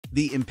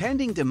The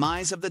impending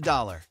demise of the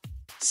dollar.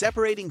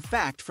 Separating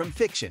fact from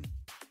fiction.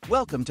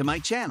 Welcome to my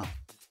channel.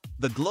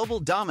 The global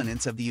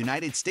dominance of the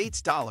United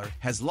States dollar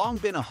has long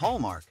been a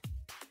hallmark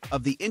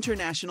of the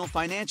international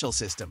financial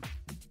system.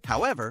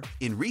 However,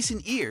 in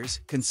recent years,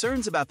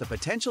 concerns about the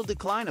potential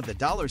decline of the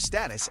dollar's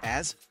status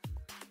as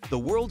the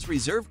world's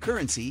reserve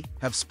currency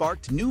have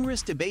sparked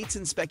numerous debates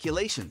and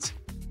speculations.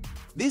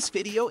 This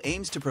video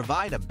aims to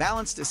provide a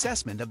balanced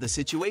assessment of the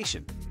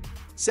situation,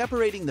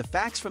 separating the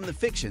facts from the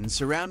fiction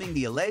surrounding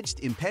the alleged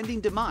impending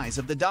demise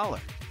of the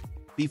dollar.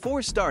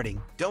 Before starting,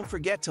 don't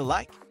forget to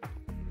like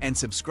and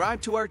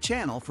subscribe to our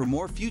channel for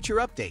more future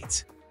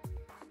updates.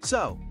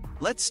 So,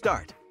 let's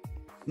start.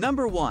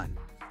 Number 1.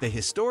 The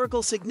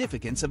historical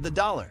significance of the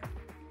dollar.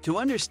 To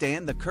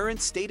understand the current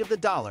state of the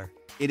dollar,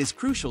 it is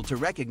crucial to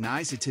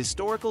recognize its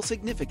historical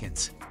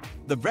significance.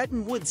 The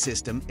Bretton Woods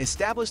system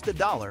established the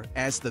dollar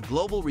as the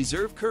global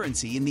reserve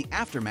currency in the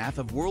aftermath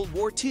of World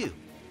War II,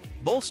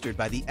 bolstered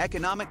by the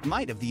economic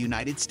might of the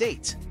United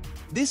States.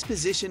 This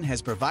position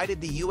has provided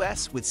the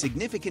U.S. with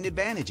significant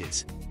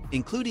advantages,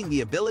 including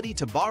the ability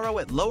to borrow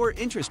at lower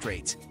interest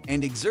rates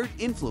and exert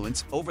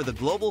influence over the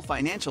global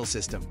financial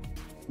system.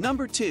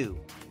 Number 2.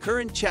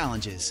 Current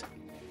challenges.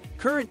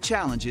 Current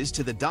challenges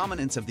to the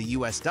dominance of the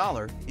U.S.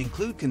 dollar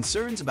include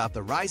concerns about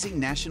the rising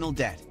national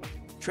debt,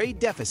 trade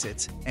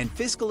deficits, and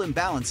fiscal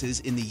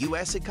imbalances in the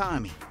U.S.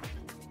 economy.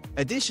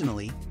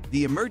 Additionally,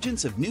 the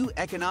emergence of new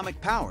economic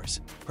powers,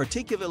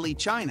 particularly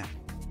China,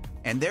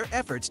 and their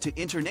efforts to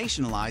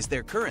internationalize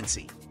their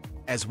currency,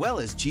 as well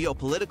as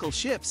geopolitical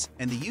shifts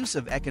and the use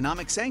of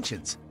economic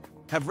sanctions,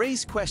 have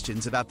raised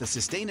questions about the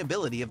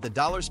sustainability of the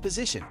dollar's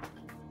position.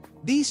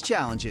 These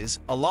challenges,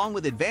 along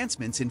with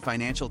advancements in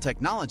financial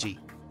technology,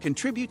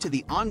 contribute to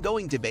the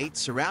ongoing debate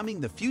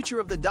surrounding the future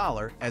of the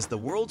dollar as the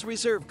world's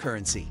reserve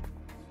currency.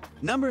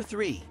 Number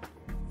 3.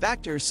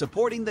 Factors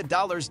supporting the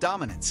dollar's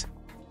dominance.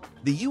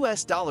 The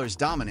U.S. dollar's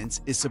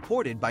dominance is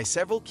supported by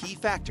several key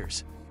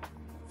factors.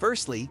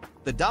 Firstly,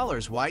 the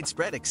dollar's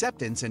widespread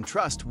acceptance and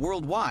trust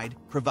worldwide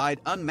provide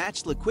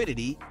unmatched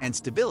liquidity and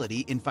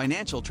stability in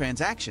financial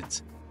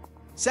transactions.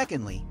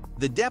 Secondly,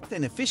 the depth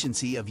and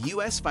efficiency of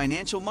U.S.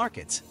 financial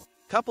markets,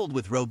 coupled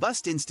with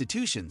robust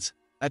institutions,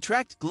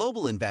 attract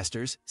global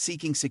investors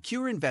seeking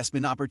secure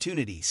investment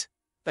opportunities.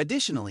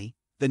 Additionally,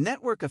 the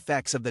network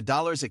effects of the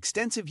dollar's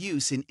extensive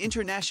use in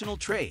international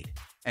trade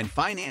and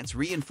finance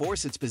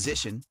reinforce its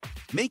position,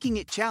 making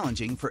it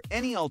challenging for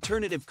any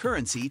alternative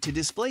currency to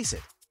displace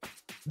it.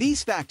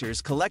 These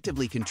factors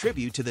collectively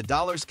contribute to the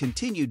dollar's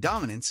continued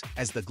dominance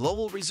as the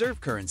global reserve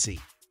currency.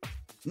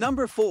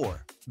 Number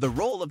 4. The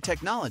role of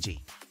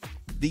technology.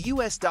 The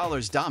U.S.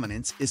 dollar's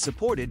dominance is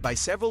supported by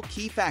several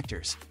key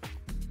factors.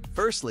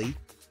 Firstly,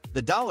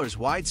 the dollar's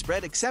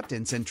widespread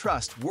acceptance and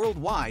trust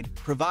worldwide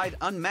provide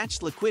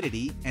unmatched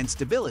liquidity and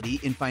stability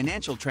in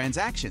financial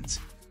transactions.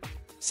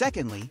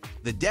 Secondly,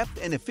 the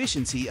depth and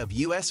efficiency of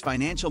U.S.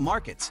 financial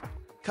markets,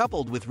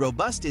 coupled with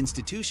robust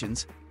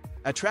institutions,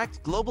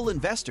 attract global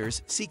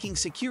investors seeking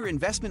secure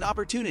investment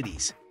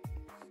opportunities.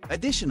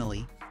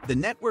 Additionally, the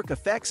network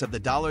effects of the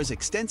dollar's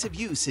extensive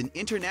use in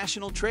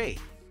international trade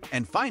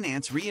and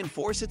finance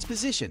reinforce its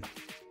position,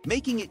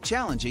 making it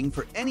challenging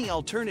for any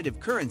alternative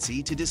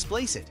currency to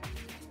displace it.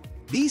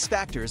 These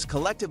factors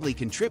collectively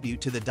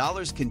contribute to the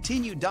dollar's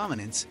continued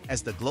dominance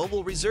as the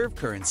global reserve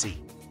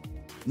currency.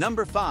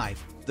 Number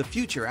 5. The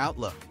future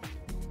outlook.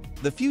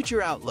 The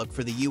future outlook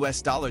for the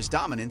U.S. dollar's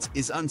dominance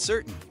is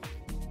uncertain,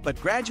 but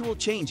gradual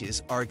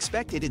changes are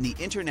expected in the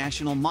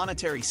international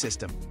monetary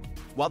system.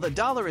 While the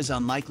dollar is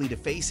unlikely to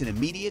face an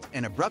immediate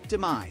and abrupt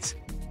demise,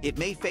 it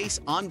may face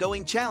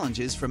ongoing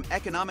challenges from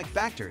economic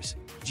factors,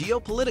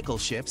 geopolitical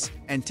shifts,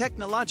 and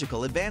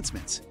technological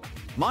advancements.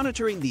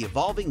 Monitoring the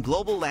evolving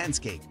global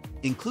landscape,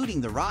 including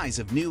the rise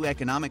of new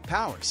economic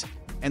powers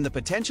and the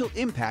potential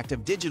impact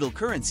of digital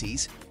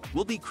currencies,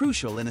 will be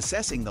crucial in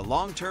assessing the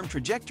long-term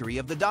trajectory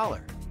of the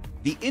dollar.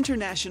 The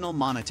international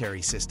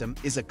monetary system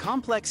is a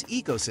complex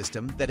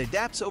ecosystem that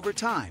adapts over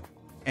time,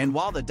 and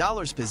while the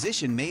dollar's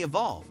position may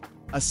evolve,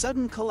 a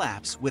sudden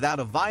collapse without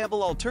a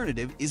viable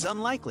alternative is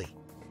unlikely.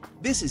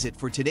 This is it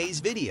for today's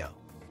video.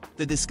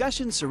 The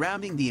discussion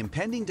surrounding the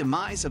impending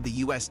demise of the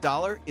U.S.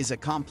 dollar is a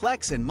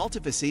complex and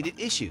multifaceted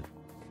issue.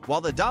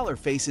 While the dollar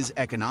faces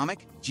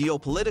economic,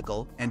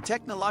 geopolitical, and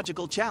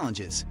technological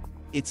challenges,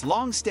 its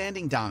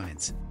long-standing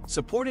dominance,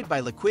 supported by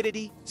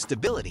liquidity,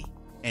 stability,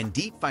 and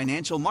deep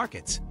financial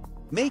markets,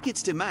 make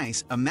its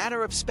demise a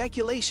matter of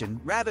speculation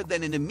rather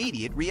than an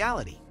immediate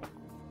reality.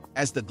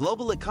 As the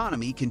global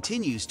economy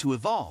continues to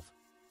evolve,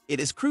 it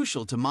is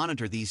crucial to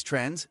monitor these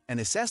trends and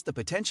assess the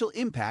potential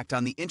impact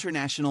on the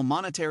international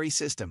monetary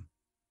system.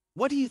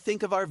 What do you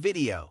think of our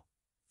video?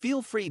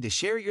 Feel free to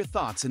share your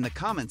thoughts in the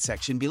comment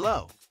section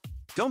below.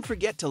 Don't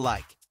forget to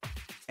like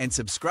and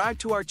subscribe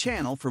to our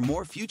channel for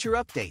more future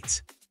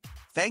updates.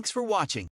 Thanks for watching.